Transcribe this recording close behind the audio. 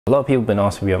A lot of people have been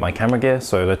asking me about my camera gear,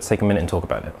 so let's take a minute and talk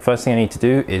about it. First thing I need to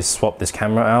do is swap this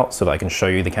camera out so that I can show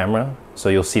you the camera. So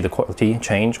you'll see the quality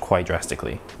change quite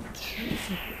drastically.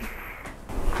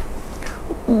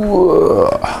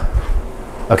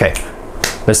 Okay,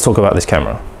 let's talk about this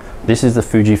camera. This is the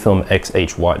Fujifilm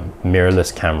X-H1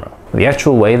 mirrorless camera. The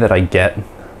actual way that I get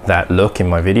that look in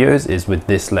my videos is with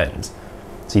this lens.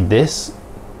 See, this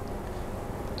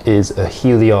is a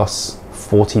Helios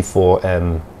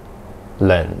 44mm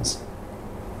lens.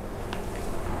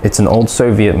 It's an old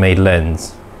Soviet made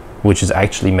lens, which is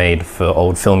actually made for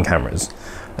old film cameras.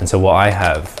 And so what I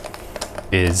have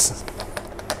is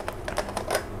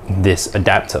this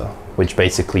adapter, which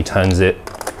basically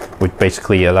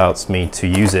allows me to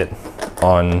use it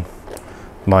on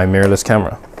my mirrorless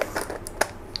camera.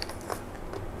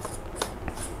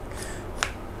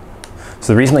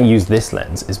 So the reason I use this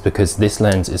lens is because this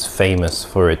lens is famous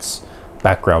for its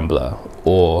background blur,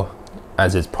 or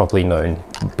as it's properly known,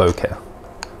 bokeh.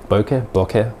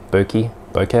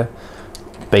 Bokeh.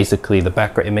 Basically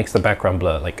it makes the background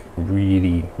blur like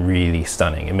really, really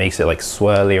stunning. It makes it like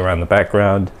swirly around the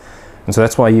background. And so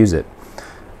that's why I use it.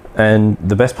 And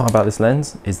the best part about this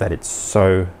lens is that it's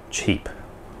so cheap.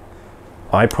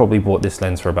 I probably bought this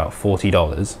lens for about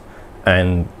 $40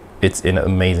 and it's in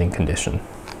amazing condition.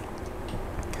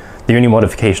 The only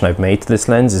modification I've made to this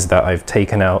lens is that I've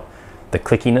taken out the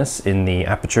clickiness in the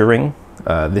aperture ring.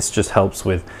 This just helps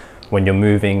with when you're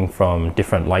moving from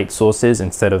different light sources.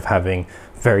 Instead of having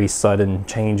very sudden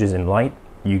changes in light,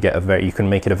 you can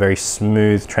make it a very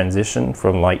smooth transition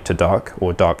from light to dark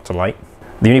or dark to light.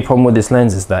 The only problem with this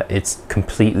lens is that it's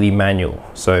completely manual.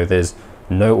 So there's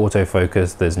no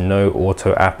autofocus, there's no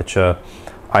auto aperture.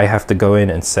 I have to go in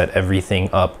and set everything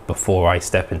up before I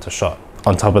step into shot.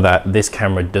 On top of that, this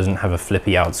camera doesn't have a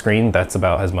flippy out screen. That's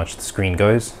about as much the screen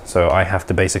goes. So I have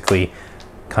to basically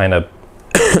kind of,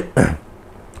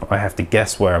 I have to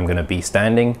guess where I'm gonna be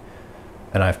standing,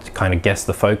 and I have to kind of guess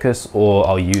the focus, or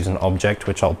I'll use an object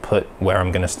which I'll put where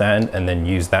I'm gonna stand and then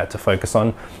use that to focus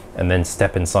on, and then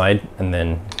step inside and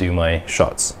then do my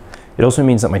shots. It also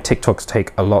means that my TikToks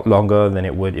take a lot longer than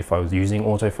it would if I was using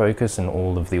autofocus and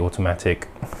all of the automatic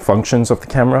functions of the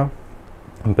camera.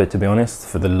 But to be honest,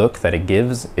 for the look that it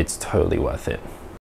gives, it's totally worth it.